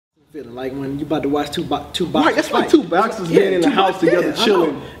Feeling like when you about to watch two boxers Right, that's like fight. two boxers being in the house together,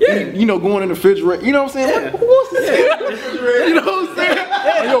 chilling. You know, going in the refrigerator. You know what I'm saying? Like, who wants to see it? You know what I'm saying?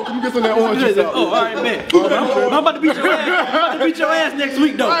 Like, yo, can you get some of that orange juice out? Oh, all right, man. I'm about to beat your ass. I'm about to beat your ass next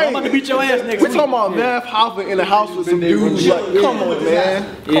week, though. I'm about to beat your ass next week. We're talking about Math Hoffa in the house with some dudes. Like, come on,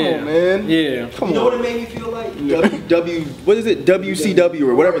 man. Come on, man. Yeah. Come on. You know what it made me feel like? What is it? WCW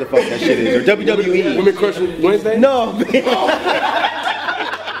or whatever the fuck that shit is, or WWE. Women Crushing Wednesday? No.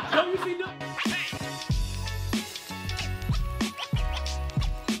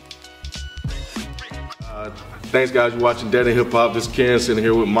 Thanks, guys, for watching Dead End Hip Hop. This is Ken sitting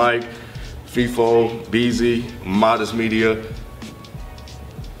here with Mike, FIFO, BZ, Modest Media.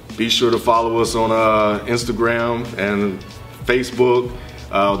 Be sure to follow us on Instagram and Facebook.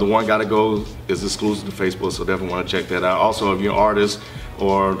 The One Gotta Go is exclusive to Facebook, so definitely want to check that out. Also, if you're an artist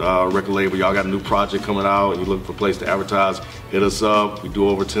or record label, y'all got a new project coming out and you're looking for a place to advertise, hit us up. We do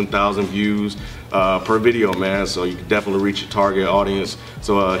over 10,000 views per video, man, so you can definitely reach your target audience.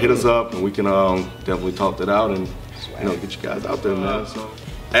 So hit us up and we can definitely talk that out and get you guys out there, man. So,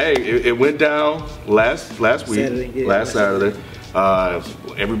 hey, it went down last week, last Saturday.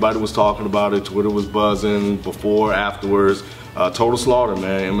 Everybody was talking about it. Twitter was buzzing before, afterwards. Total slaughter,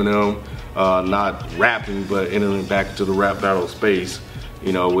 man. Eminem not rapping, but entering back into the rap battle space.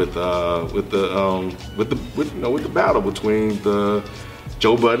 You know, with the battle between the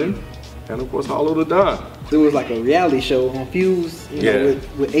Joe Budden and of course Hollow the Don. It was like a reality show on Fuse, you know,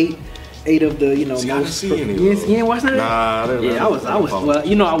 with eight of the most. I didn't see any. You ain't watching that? Nah, I didn't. Yeah, I was. Well,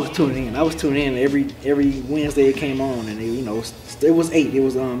 you know, I was tuning in. I was tuning in every Wednesday it came on, and it was 8. It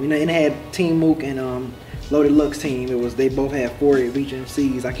was and it had Team Mook and Loaded Lux team. They both had 4 of each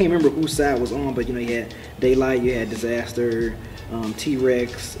MCs. I can't remember whose side was on, but you had Daylight, you had Disaster,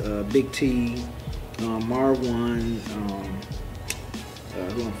 T-Rex, Big T, Marwan,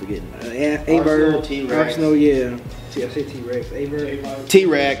 who I'm forgetting? Averb, Arsenal, yeah. I say T-Rex, Averb.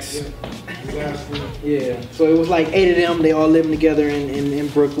 T-Rex. Yeah. So it was like 8 of them. They all living together in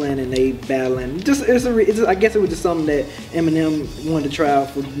Brooklyn, and they battling. I guess it was just something that Eminem wanted to try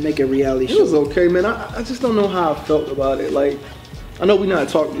out for make a reality show. It was okay, man. I just don't know how I felt about it. Like, I know we're not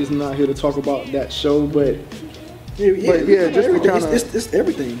here to talk about that show, but it's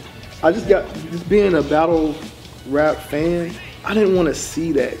everything. I just being a battle rap fan, I didn't want to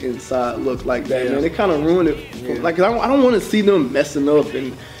see that inside look like that, man. It kind of ruined it. Like, I don't want to see them messing up,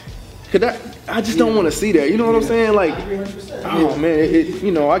 and I just don't want to see that. You know what I'm saying? Like, oh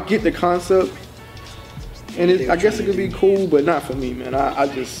man, I get the concept, and I guess it could be cool, but not for me, man. I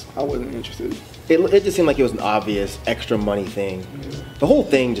wasn't interested. It just seemed like it was an obvious extra money thing. The whole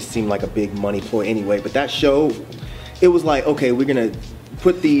thing just seemed like a big money ploy anyway. But that show, it was like, okay, we're gonna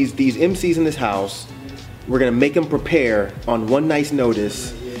put these MCs in this house. We're gonna make them prepare on one night's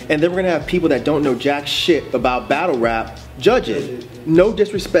notice, and then we're gonna have people that don't know jack shit about battle rap judge it. No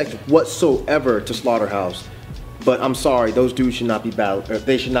disrespect whatsoever to Slaughterhouse, but I'm sorry, those dudes should not be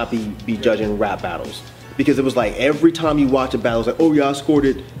they should not be judging rap battles, because it was like every time you watch a battle, it's like, oh yeah, I scored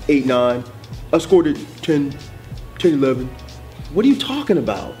it 8-9, I scored it 10-11. What are you talking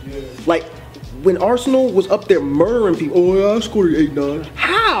about? Like, when Arsenal was up there murdering people, oh yeah, I scored it 8-9.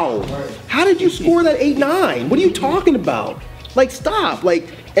 How? How did you score that 8-9? What are you talking about? Like, stop.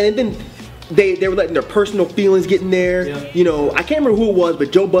 Like, and then they were letting their personal feelings get in there. You know, I can't remember who it was,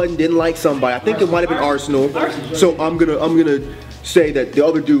 but Joe Budden didn't like somebody. I think it might have been Arsenal. So I'm gonna say that the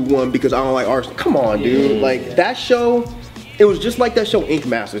other dude won because I don't like Arsenal. Come on, dude. Like, that show, it was just like that show Ink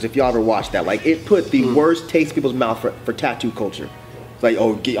Masters, if y'all ever watched that. Like, it put the worst taste in people's mouth for tattoo culture. Like,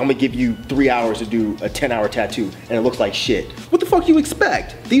 oh, I'm gonna give you 3 hours to do a 10-hour tattoo, and it looks like shit. What the fuck you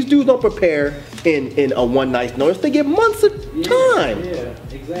expect? These dudes don't prepare in a one night notice. They get months of time. Yeah,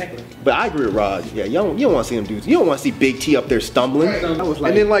 exactly. But I agree with Rod. Yeah, you don't want to see them dudes. You don't want to see Big T up there stumbling. And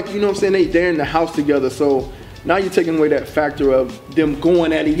then, like, you know what I'm saying? They're in the house together, so now you're taking away that factor of them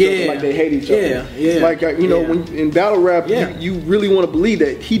going at each other like they hate each other. Like, when in battle rap, you really want to believe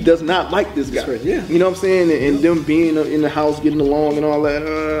that he does not like this guy. You know what I'm saying? And them being in the house, getting along and all that.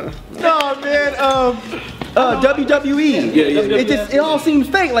 No, man. WWE. It all seems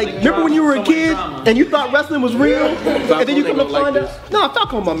fake. Like, remember when you were a kid and you thought wrestling was real, and then you come to find out, no,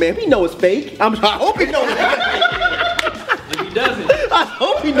 Falcon, my man, he knows it's fake. I hope he knows it's fake. If he doesn't, I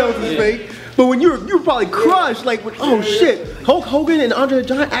hope he knows it's fake. But when you were probably crushed, like, oh shit, Hulk Hogan and Andre the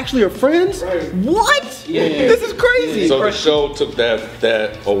Giant actually are friends? What? This is crazy. So the show took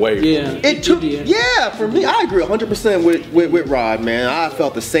that away. It took, for me, I agree 100% with Rod, man. I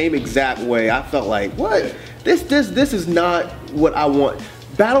felt the same exact way. I felt like, what? This is not what I want.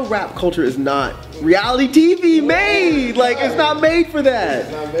 battle rap culture is not reality TV made. Like, it's not made for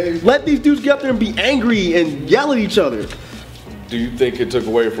that. Let these dudes get up there and be angry and yell at each other. Do you think it took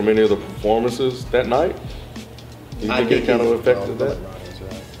away from any of the performances that night? Do you think it kind of affected that?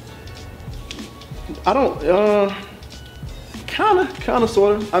 I don't, kind of,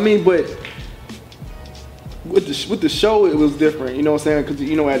 sort of. I mean, but with the show, it was different. You know what I'm saying? Because,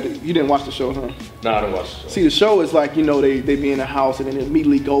 you know, you didn't watch the show, huh? No, I didn't watch the show. See, the show is like, you know, they be in a house and then it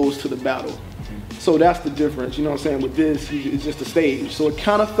immediately goes to the battle. So that's the difference, you know what I'm saying? With this, it's just a stage. So it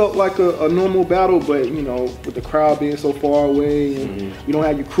kind of felt like a normal battle, but, you know, with the crowd being so far away and you don't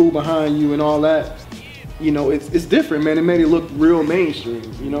have your crew behind you and all that, you know, it's different, man. It made it look real mainstream,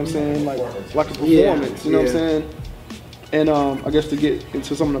 you know what I'm saying? Like a performance, you know what I'm saying? And I guess to get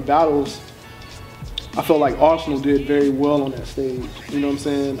into some of the battles, I felt like Arsenal did very well on that stage, you know what I'm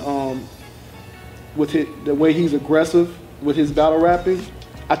saying? With the way he's aggressive with his battle rapping,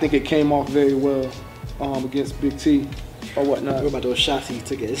 I think it came off very well against Big T or whatnot. What about those shots he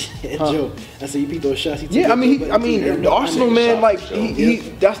took at Joe? I said you beat those shots he took. Yeah, I mean, the Arsenal man, like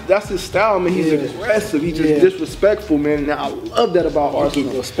that's his style, man. He's aggressive. He's just disrespectful, man. And I love that about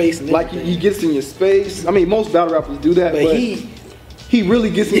Arsenal. Your space and like he gets in your space. I mean, most battle rappers do that, but he really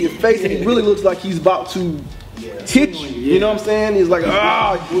gets in your face, and he really looks like he's about to hit you. You know what I'm saying? He's like,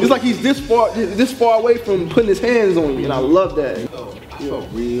 it's like he's this far away from putting his hands on you, and I love that. I felt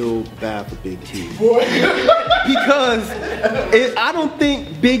real bad for Big T. Because I don't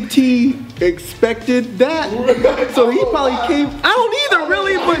think Big T expected that. So he probably came, I don't either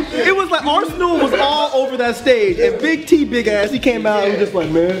really, but it was like Arsenal was all over that stage. And Big T, big ass, he came out and was just like,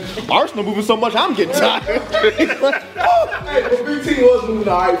 man, Arsenal moving so much, I'm getting tired. Like, hey, but Big T was moving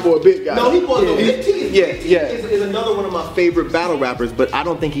alright for a big guy. No, he was. No, Big T is another one of my favorite battle rappers, but I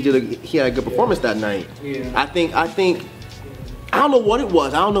don't think he had a good performance that night. Yeah. I think I don't know what it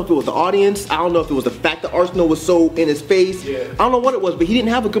was. I don't know if it was the audience. I don't know if it was the fact that Arsenal was so in his face. Yeah. I don't know what it was, but he didn't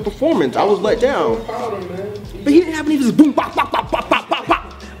have a good performance. I was let down. But he didn't have any of his boom, bop, bop, bop, bop, bop, bop,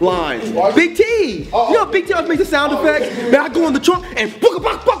 bop lines. Big T. You know Big T always makes the sound effects? Man, I go in the trunk and book,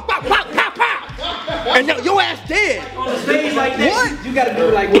 bop, bop, bop, bop, pop, pop. And your ass dead. On a stage like that, what? You gotta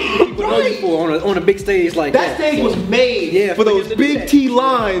do like what people know you for on a big stage like that. That stage was made for those Big T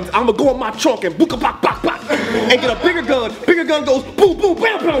lines. I'm gonna go in my trunk and book, bop, bop, bop. And get a bigger gun. Bigger gun goes boom, boom,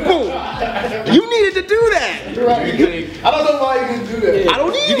 bam, bam, boom. You needed to do that. Right. I don't know why you didn't do that. I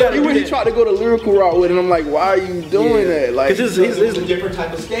don't either. You really tried to go the lyrical route with it, and I'm like, why are you doing that? Like, because it's a different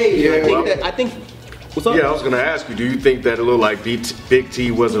type of stage. Yeah. I think. What's up? Yeah, I was gonna ask you. Do you think that it looked like Big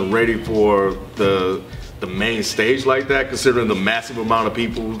T wasn't ready for the main stage like that, considering the massive amount of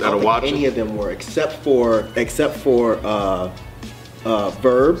people that are watching? Any of them were, except for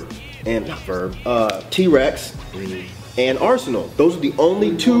Verb and not Verb, T-Rex and Arsenal. Those are the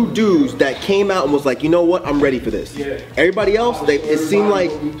only two dudes that came out and was like, you know what, I'm ready for this. Yeah. Everybody else, it seemed like,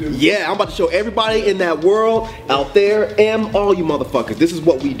 I'm about to show everybody in that world out there, all you motherfuckers, this is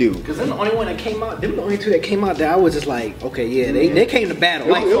what we do. Because they're the only one that came out, them the only two that came out that I was just like, okay, they came to battle.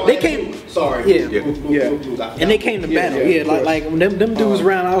 Like, they came, and they came to battle, like when them dudes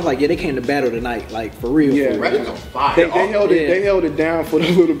around, I was like, they came to battle tonight, like for real. Yeah, they held it down for the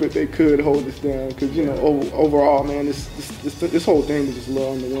little bit they could hold us down, because, you know, overall, man, this whole thing is just a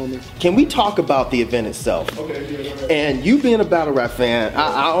little underwhelming. Can we talk about the event itself? Okay. And you being a battle rap fan,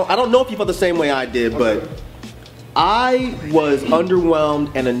 I don't know if you felt the same way I did, but I was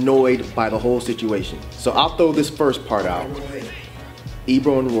underwhelmed and annoyed by the whole situation. So I'll throw this first part out.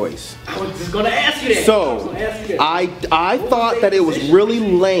 Ebro and Royce. I was just gonna ask you that. So I thought that it was really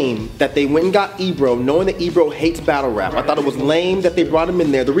lame that they went and got Ebro, knowing that Ebro hates battle rap. I thought it was lame that they brought him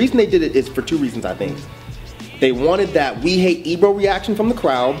in there. The reason they did it is for two reasons, I think. They wanted that we hate Ebro reaction from the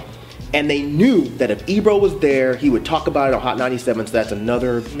crowd, and they knew that if Ebro was there, he would talk about it on Hot 97, so that's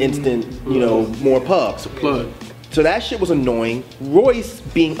another instant, you know, more pubs. So that shit was annoying. Royce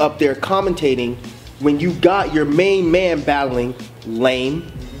being up there commentating when you got your main man battling,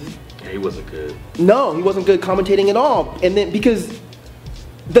 lame. Yeah, he wasn't good. No, he wasn't good commentating at all. And then because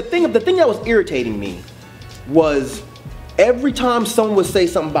the thing that was irritating me was every time someone would say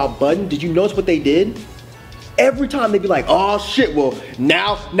something about Budden, did you notice what they did? Every time they'd be like, oh shit, well,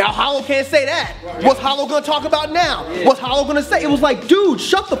 now Hollow can't say that. What's Hollow gonna talk about now? What's Hollow gonna say? It was like, dude,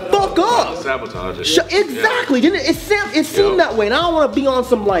 shut the fuck up. Sabotage it. Exactly. Didn't it seemed that way. And I don't wanna be on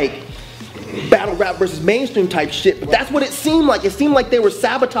some like battle rap versus mainstream type shit, but that's what it seemed like. It seemed like they were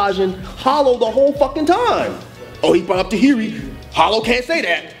sabotaging Hollow the whole fucking time. Oh, he brought up Tahiri. Hollow can't say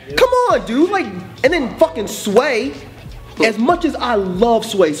that. Come on, dude. Like, and then fucking Sway. As much as I love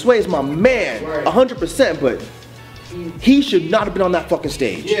Sway is my man, 100%, but He should not have been on that fucking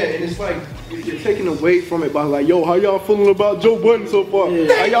stage. Yeah, and it's like you're taking away from it by like, yo, how y'all feeling about Joe Budden so far?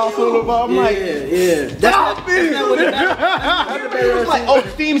 Yeah. How y'all feeling about? I'm like, Stop it. It's like, oh,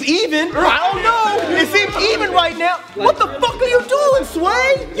 it seems even. I don't know. It seems even right now. What the fuck are you doing,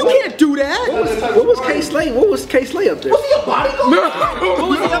 Sway? You can't do that. What was K Slay? What was K Slay up there? Was he a bodyguard? What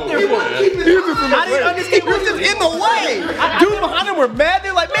was he up there for? I didn't understand. He was just in the way. Dudes behind him were mad.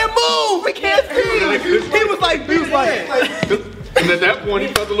 They're like, man, move. We can't see. He was like. And at that point,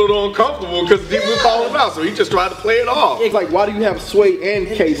 he felt a little uncomfortable because he was calling out, so he just tried to play it off. it's like, why do you have Sway and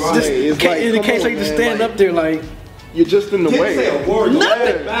K Slay? It's like, In the K Slay just stand up there like. you're just in the way. Say a word.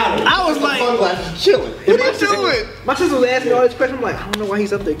 Nothing. I was like, Sunglasses chilling. What are you doing? my sister was asking me all these questions. I'm like, I don't know why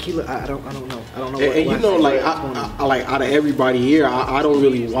he's up there, Keela. I don't know. I don't know. And why you know, like, what's going on. I like out of everybody here, I don't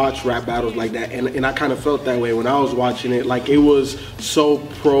really watch rap battles like that, and I kind of felt that way when I was watching it. Like, it was so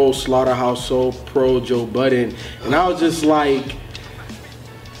pro Slaughterhouse, so pro Joe Budden, and I was just like,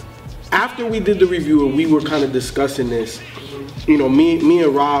 after we did the review and we were kind of discussing this, you know, me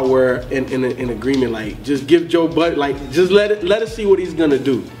and Ra were in agreement, like, just give Joe Budden, like, just let us see what he's gonna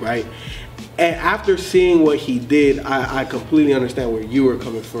do, right? And after seeing what he did, I completely understand where you were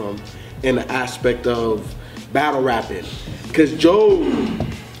coming from in the aspect of battle rapping, because Joe,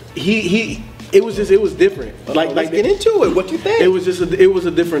 it was different. Let's get into it. What you think? It was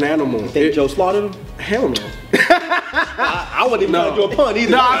a different animal. Think Joe slaughtered him? Hell no. I wouldn't even try to do a pun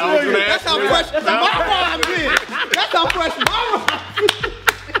either. No, I feel you. That's how fresh my rhyme is. That's how fresh my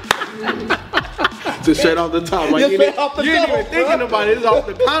rhyme. Just straight off the top. Like, Just you straight off the ain't dome, even thinking about it. It's off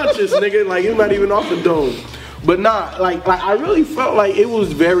the conscious, nigga. Like, it's not even off the dome. But nah, like I really felt like it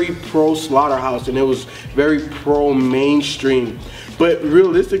was very pro Slaughterhouse and it was very pro mainstream. But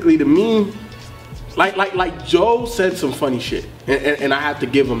realistically, to me, like Joe said some funny shit, and I have to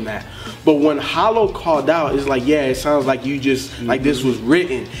give him that. But when Hollow called out, it's like, yeah, it sounds like you just like this was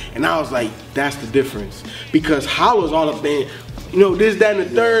written, and I was like, that's the difference, because Hollow's all up in, you know, this, that, and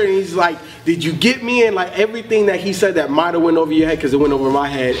the third, and he's like, did you get me? And like everything that he said that might have went over your head, because it went over my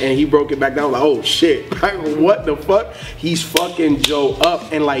head, and he broke it back down, like, oh shit, like, what the fuck? He's fucking Joe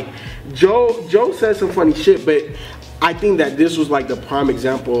up, and like Joe said some funny shit, but I think that this was like the prime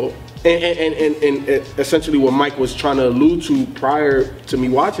example. And essentially what Mike was trying to allude to prior to me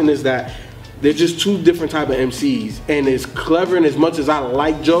watching is that they're just two different type of MCs. And as clever and as much as I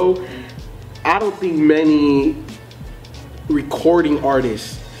like Joe, I don't think many recording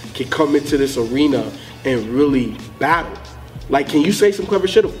artists can come into this arena and really battle. Like, can you say some clever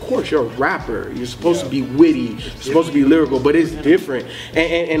shit? Of course, you're a rapper. You're supposed to be witty. You're supposed to be lyrical, but it's different.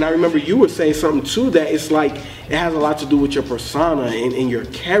 And I remember you were saying something too, that it's like, it has a lot to do with your persona and your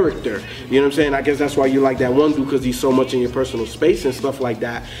character. You know what I'm saying? I guess that's why you like that one dude, because he's so much in your personal space and stuff like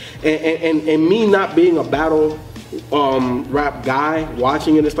that. And me not being a battle rap guy,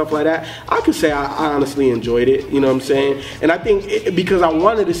 watching it and stuff like that, I could say I honestly enjoyed it. You know what I'm saying? And I think because I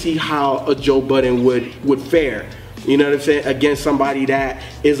wanted to see how a Joe Budden would fare. You know what I'm saying? Against somebody that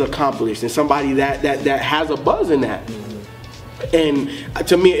is accomplished and somebody that has a buzz in that. And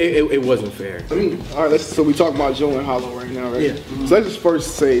to me, it wasn't fair. All right, so we talk about Joe and Hollow right now, right? Yeah. So let's just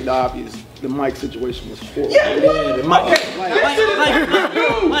first say the obvious. The mic situation was horrible. Yeah, the mic.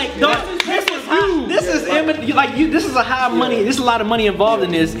 This is a high money. There's a lot of money involved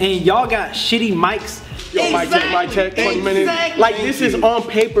in this, and y'all got shitty mics. Yo, mic check, 20 minutes. Like, this is on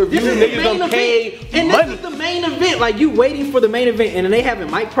pay-per-view. Niggas don't pay and money. this is the main event. Like, you waiting for the main event, and then they having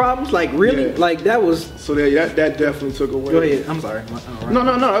mic problems. Like, really? Yeah. like that was. So that definitely took away. Go ahead. I'm sorry. No,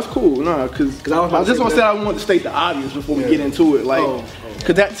 that's cool. No, because I just want to say I want to state the obvious before we get into it. Like,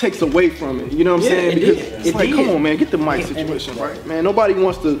 because that takes away from it. You know what I'm saying? Because it's like, come on, man, get the mic situation right, man. Nobody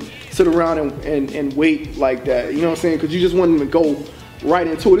wants to sit around and wait like that. You know what I'm saying? Because you just want them to go right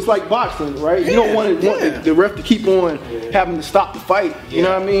into it. It's like boxing, right? You don't want the ref to keep on having to stop the fight. You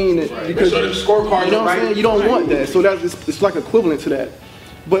know what I mean? Because the scorecard, you know what I'm saying? You don't want that. So it's like equivalent to that.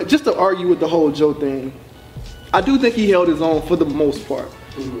 But just to argue with the whole Joe thing, I do think he held his own for the most part.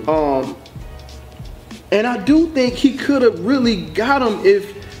 And I do think he could have really got him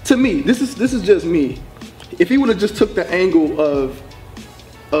if, to me, this is just me, if he would have just took the angle of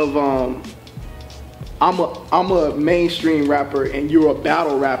I'm a mainstream rapper and you're a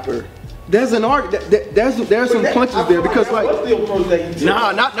battle rapper. There's an there's some punches there, because like,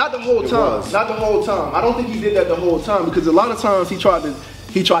 not the whole time. Not the whole time. I don't think he did that the whole time, because a lot of times he tried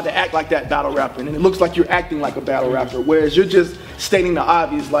to act like that battle rapper, and it looks like you're acting like a battle rapper, whereas you're just stating the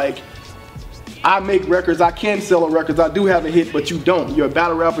obvious, like, I make records, I can sell records, I do have a hit, but you don't. You're a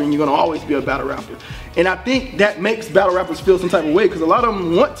battle rapper and you're gonna always be a battle rapper. And I think that makes battle rappers feel some type of way because a lot of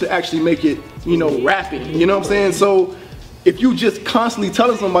them want to actually make it, you know, rapping. You know what I'm saying? So if you just constantly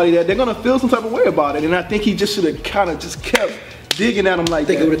telling somebody that, they're gonna feel some type of way about it. And I think he just should have kind of just kept digging at him like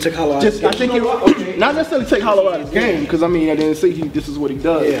that. I think it would have took Hollow out of his game. I think it not necessarily take Hollow out of his game because I mean I didn't say this is what he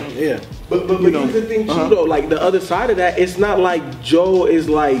does. Yeah. But here's the thing too though, like the other side of that, it's not like Joe is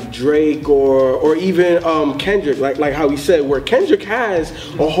like Drake or even Kendrick, like how he said, where Kendrick has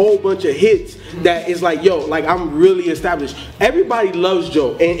a whole bunch of hits that is like, yo, like I'm really established. Everybody loves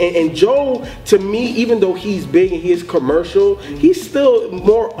Joe, and Joe, to me, even though he's big and he is commercial, he's still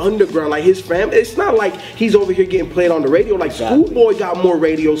more underground. Like his fam, it's not like he's over here getting played on the radio. Like Schoolboy got more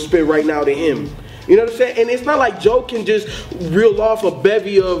radio spin right now than him. You know what I'm saying? And it's not like Joe can just reel off a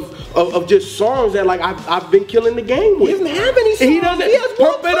bevy of just songs that like I've been killing the game with. He doesn't have any songs. He doesn't. He has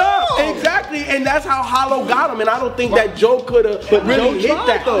Pump one it up. song. Exactly. And that's how Hollow got him. And I don't think that Joe could have really hit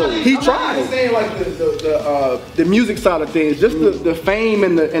that though. He I'm tried. not saying like the music side of things, just the fame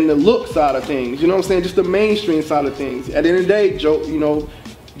and the look side of things. You know what I'm saying? Just the mainstream side of things. At the end of the day,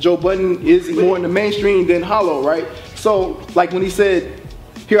 Joe Budden is more in the mainstream than Hollow, right? So like when he said,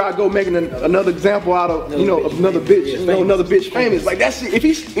 here I go making another example out of another bitch famous. Like that shit. If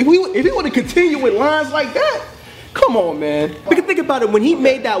he would have continued with lines like that, come on, man. Because think about it, when he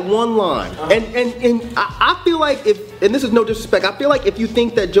made that one line, and I feel like and this is no disrespect, I feel like if you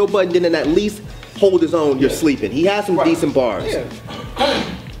think that Joe Budden didn't at least hold his own, you're sleeping. He has some decent bars. Yeah.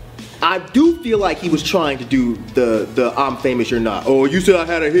 I do feel like he was trying to do the I'm famous, you're not. Oh, you said I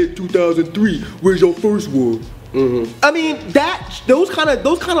had a hit 2003. Where's your first one? I mean, those kind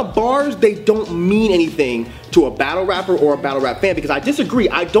of bars, they don't mean anything to a battle rapper or a battle rap fan, because I disagree.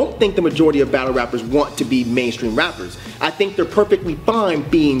 I don't think the majority of battle rappers want to be mainstream rappers. I think they're perfectly fine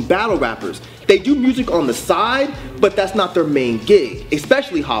being battle rappers. They do music on the side, but that's not their main gig,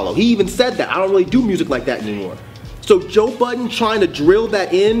 especially Hollow. He even said that, I don't really do music like that anymore. So Joe Budden trying to drill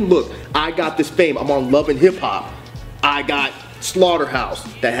that in, look, I got this fame, I'm on Love and Hip Hop. I got Slaughterhouse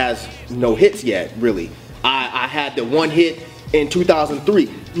that has no hits yet, really. I had the one hit in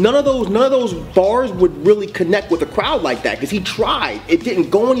 2003. None of those bars would really connect with a crowd like that because he tried. It didn't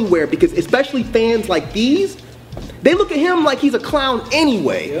go anywhere because especially fans like these, they look at him like he's a clown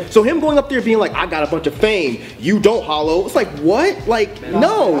anyway. Yeah. So him going up there being like, I got a bunch of fame, you don't, Hollow. It's like, what? Like,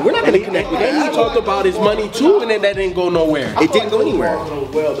 no, we're not gonna connect with that. And he talked about his money too, and then that didn't go nowhere. It didn't go anywhere.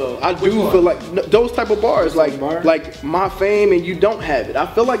 Well, though, I do feel like those type of bars, like my fame and you don't have it. I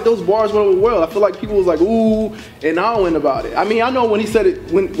feel like those bars went over well. I feel like people was like, ooh, and I went about it. I mean, I know when he said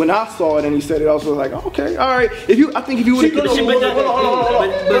it, when I saw it and he said it, I was like, oh, okay, all right. I think if you would have,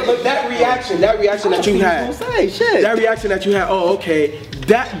 but that reaction that you had. That reaction that you had, oh, okay,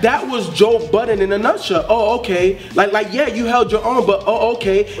 that was Joe Budden in a nutshell. Oh, okay, like yeah, you held your own, but oh,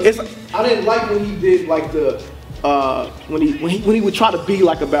 okay. It's I didn't like when he did like the when he would try to be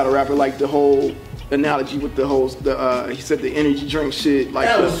like a battle rapper, like the whole analogy with the whole he said the energy drink shit, like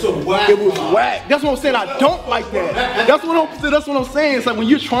that was so whack. It was whack. That's what I'm saying. I don't like that. That's what I'm saying. It's like when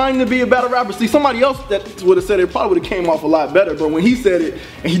you're trying to be a battle rapper. See, somebody else that would have said it probably would have came off a lot better. But when he said it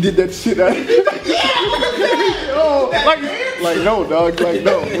and he did that shit, like no, dog, like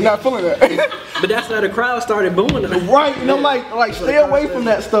no, we're not feeling that. But that's how the crowd started booing him. Right, and I'm like stay away from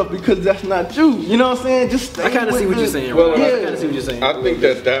that stuff because that's not you. You know what I'm saying? Just stay. I kind of see what you're saying. Well, I kind of see what you're saying. I think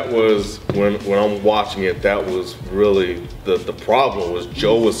that was when I'm watching it. That was really the problem. Was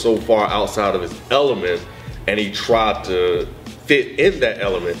Joe was so far outside of his element, and he tried to fit in that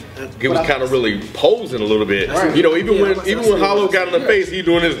element. He was kind of really posing a little bit. Right. You know, even when Hollow got in the face, he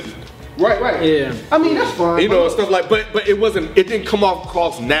doing his. Right. Yeah. I mean, that's fine. You know, stuff like, but it didn't come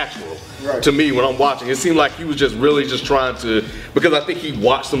across natural. Right. To me, when I'm watching, it seemed like he was just really just trying to, because I think he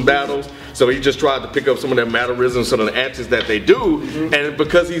watched some battles, so he just tried to pick up some of their mannerisms, some of the antics that they do, and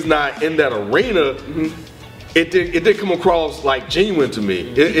because he's not in that arena, it did come across like genuine to me.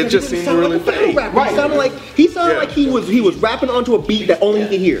 It just seemed really fake. Right. He sounded like he was rapping onto a beat that only he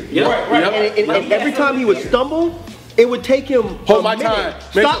could hear. Yeah. Right. And every time he would stumble, it would take him hold my time.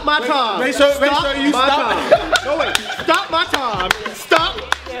 Stop my time. Make sure you stop. No wait. Stop my time. Stop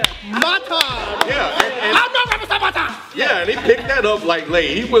my time. Yeah. I'm not gonna stop my time. Yeah, and he picked that up like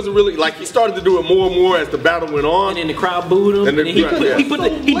late. He wasn't really like he started to do it more and more as the battle went on. And then the crowd booed him. And he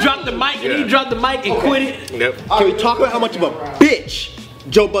dropped the mic and he dropped the mic and quit it. Yep. Can we talk about how much of a bitch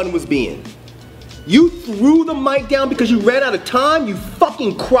Joe Budden was being? You threw the mic down because you ran out of time, you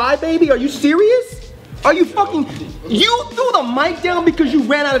fucking crybaby? Are you serious? You threw the mic down because you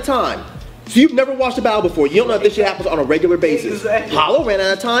ran out of time. So you've never watched a battle before. You don't know if this shit happens on a regular basis. Exactly. Hollow ran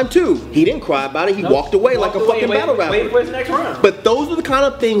out of time too. He didn't cry about it. He walked away like a fucking battle rapper. Wait for his next round. But those are the kind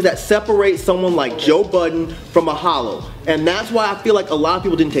of things that separate someone like Joe Budden from a Hollow. And that's why I feel like a lot of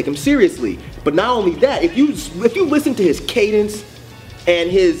people didn't take him seriously. But not only that, if you listen to his cadence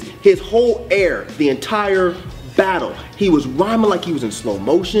and his whole air, the entire battle, he was rhyming like he was in slow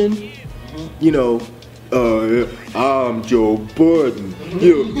motion. You know, I'm Joe Budden.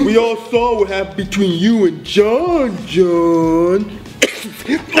 Yeah, we all saw what happened between you and John.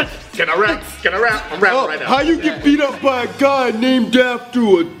 Can I rap? Can I rap? I'm rapping right now. How you get beat up by a guy named after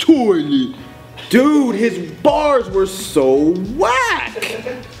a toilet? Dude, his bars were so whack.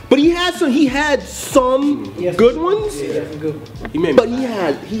 But he had some good ones. Yeah, some good ones. But he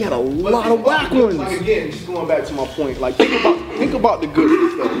had a lot of whack ones. Like again, just going back to my point. Like think about the good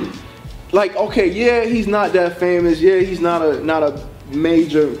ones though. Like, okay, yeah, he's not that famous. Yeah, he's not a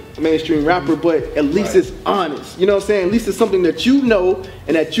major mainstream rapper, but at least it's honest. You know what I'm saying? At least it's something that you know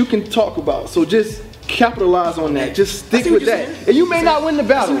and that you can talk about. So just capitalize on that. Just stick with that. And you may not win the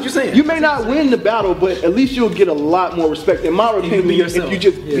battle. what you're saying. You may not win the battle, but at least you'll get a lot more respect. In my opinion, be yourself. if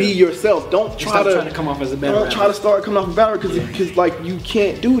you just be yourself, don't try Stop trying to come off as a battle. Don't try to start coming off a battle because like you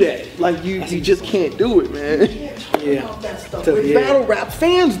can't do that. Like you just can't do it, man. Yeah. With battle rap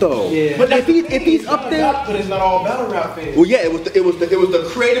fans though. Yeah. But if he's up there, But it's not all battle rap fans. well, yeah, it was the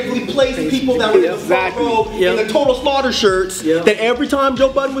creatively placed people that were in the front row in the Total Slaughter shirts. Yep. That every time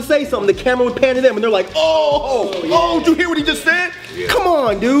Joe Budden would say something, the camera would pan to them, and they're like, "Oh, did you hear what he just said? Come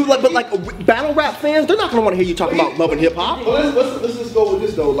on, dude!" But battle rap fans, they're not gonna want to hear you talk about love and hip hop. Let's just go with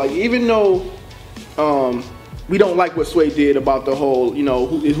this though. Like even though we don't like what Sway did about the whole, you know,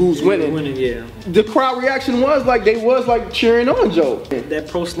 who's winning. Yeah. The crowd reaction was like they was like cheering on Joe. That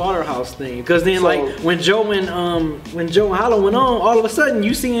pro slaughterhouse thing, because then when Joe and Hollow went on, all of a sudden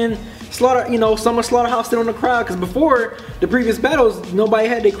you seeing Summer Slaughterhouse sit on the crowd, because before the previous battles nobody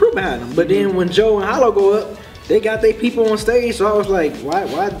had their crew behind them, but then when Joe and Hollow go up, they got their people on stage. So I was like,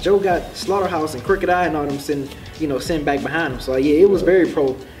 why Joe got Slaughterhouse and Crooked Eye and all them sitting back behind him. So yeah, it was very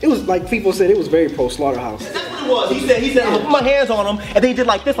pro. It was like people said, it was very pro Slaughterhouse. That's what it was. He said, I'm gonna put my hands on him, and then he did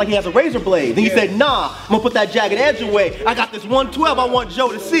like this, like he has a razor blade. Then he said, nah, I'm gonna put that jagged edge away. I got this 112 I want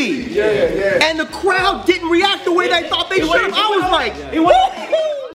Joe to see. Yeah. And the crowd didn't react the way they thought they should have. I was like, It wasn't